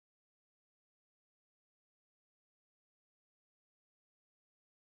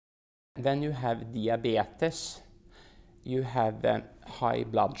when you have diabetes, you have high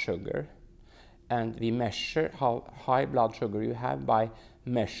blood sugar, and we measure how high blood sugar you have by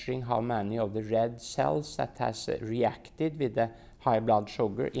measuring how many of the red cells that has reacted with the high blood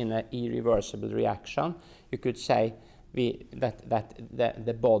sugar in an irreversible reaction. You could say that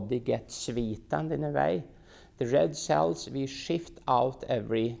the body gets sweetened in a way. The red cells we shift out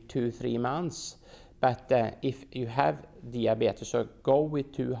every 2-3 months, but if you have diabetes or go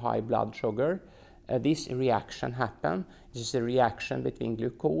with too high blood sugar, this reaction happens. This is a reaction between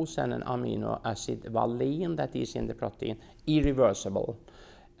glucose and an amino acid valine that is in the protein, irreversible.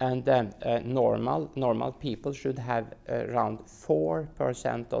 And normal people should have around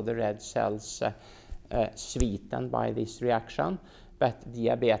 4% of the red cells sweetened by this reaction, but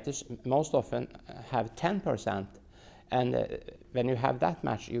diabetes most often have 10%. And when you have that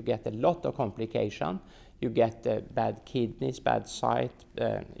much, you get a lot of complication. You get bad kidneys, bad sight,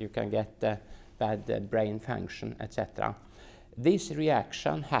 you can get bad brain function, etc. This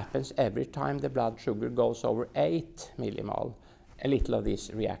reaction happens every time the blood sugar goes over 8 millimole. A little of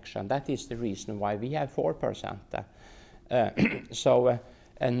this reaction. That is the reason why we have 4%.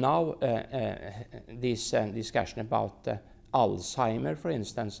 And now this discussion about Alzheimer, for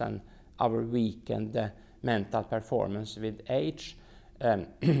instance, and our weakened mental performance with age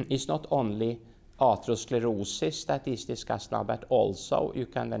is not only atherosclerosis that is discussed now, but also you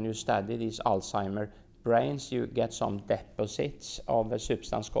can, when you study these Alzheimer brains, you get some deposits of a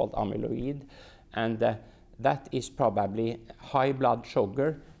substance called amyloid, and that is probably high blood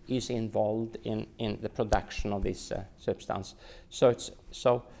sugar is involved in the production of this substance. So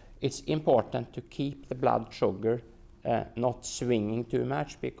it's important to keep the blood sugar not swinging too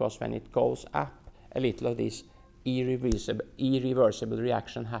much, because when it goes up, a little of this irreversible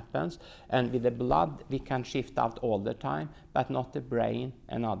reaction happens, and with the blood we can shift out all the time, but not the brain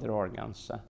and other organs.